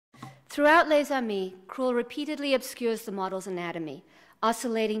Throughout Les Amis, Krull repeatedly obscures the model's anatomy,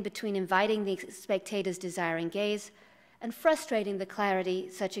 oscillating between inviting the spectator's desiring gaze and frustrating the clarity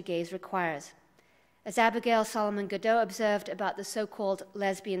such a gaze requires. As Abigail Solomon Godot observed about the so-called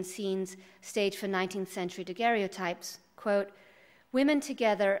lesbian scenes staged for 19th century daguerreotypes, quote, "Women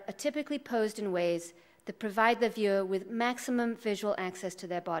together are typically posed in ways that provide the viewer with maximum visual access to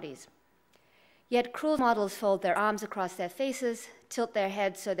their bodies. Yet Krull models fold their arms across their faces, tilt their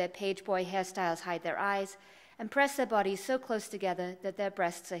heads so their page boy hairstyles hide their eyes, and press their bodies so close together that their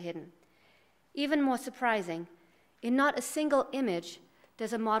breasts are hidden. Even more surprising, in not a single image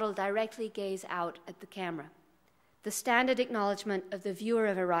does a model directly gaze out at the camera. The standard acknowledgement of the viewer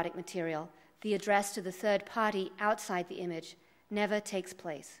of erotic material, the address to the third party outside the image, never takes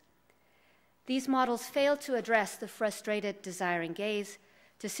place. These models fail to address the frustrated, desiring gaze,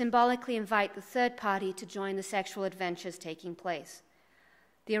 to symbolically invite the third party to join the sexual adventures taking place.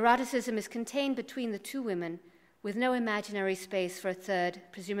 The eroticism is contained between the two women, with no imaginary space for a third,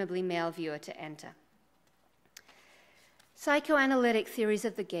 presumably male viewer to enter." Psychoanalytic theories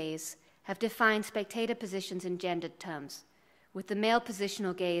of the gaze have defined spectator positions in gendered terms, with the male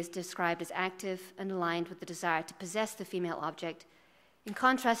positional gaze described as active and aligned with the desire to possess the female object, in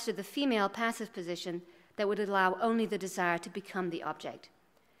contrast to the female passive position that would allow only the desire to become the object.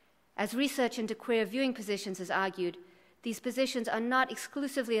 As research into queer viewing positions has argued, these positions are not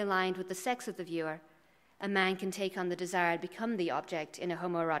exclusively aligned with the sex of the viewer. A man can take on the desire to become the object in a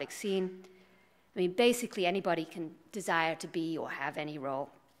homoerotic scene. I mean, basically anybody can desire to be or have any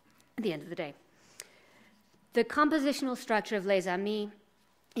role at the end of the day. The compositional structure of Les Amis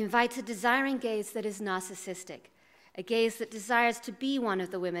invites a desiring gaze that is narcissistic, a gaze that desires to be one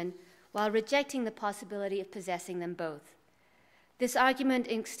of the women while rejecting the possibility of possessing them both. This argument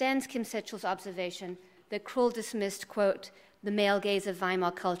extends Kim Setchell's observation that Krull dismissed, quote, "the male gaze of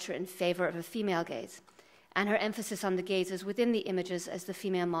Weimar culture in favor of a female gaze," and her emphasis on the gazes within the images as the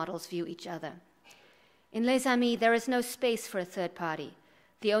female models view each other. In Les Amis, there is no space for a third party.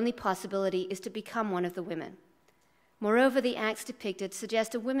 The only possibility is to become one of the women. Moreover, the acts depicted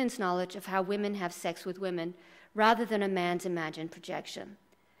suggest a woman's knowledge of how women have sex with women, rather than a man's imagined projection.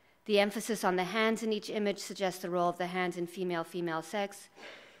 The emphasis on the hands in each image suggests the role of the hands in female-female sex.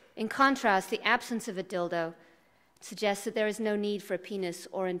 In contrast, the absence of a dildo suggests that there is no need for a penis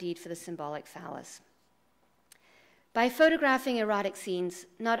or indeed for the symbolic phallus. By photographing erotic scenes,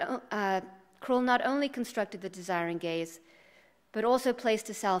 Krull not only constructed the desiring gaze, but also placed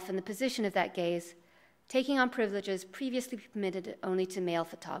herself in the position of that gaze, taking on privileges previously permitted only to male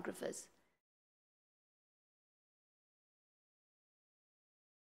photographers.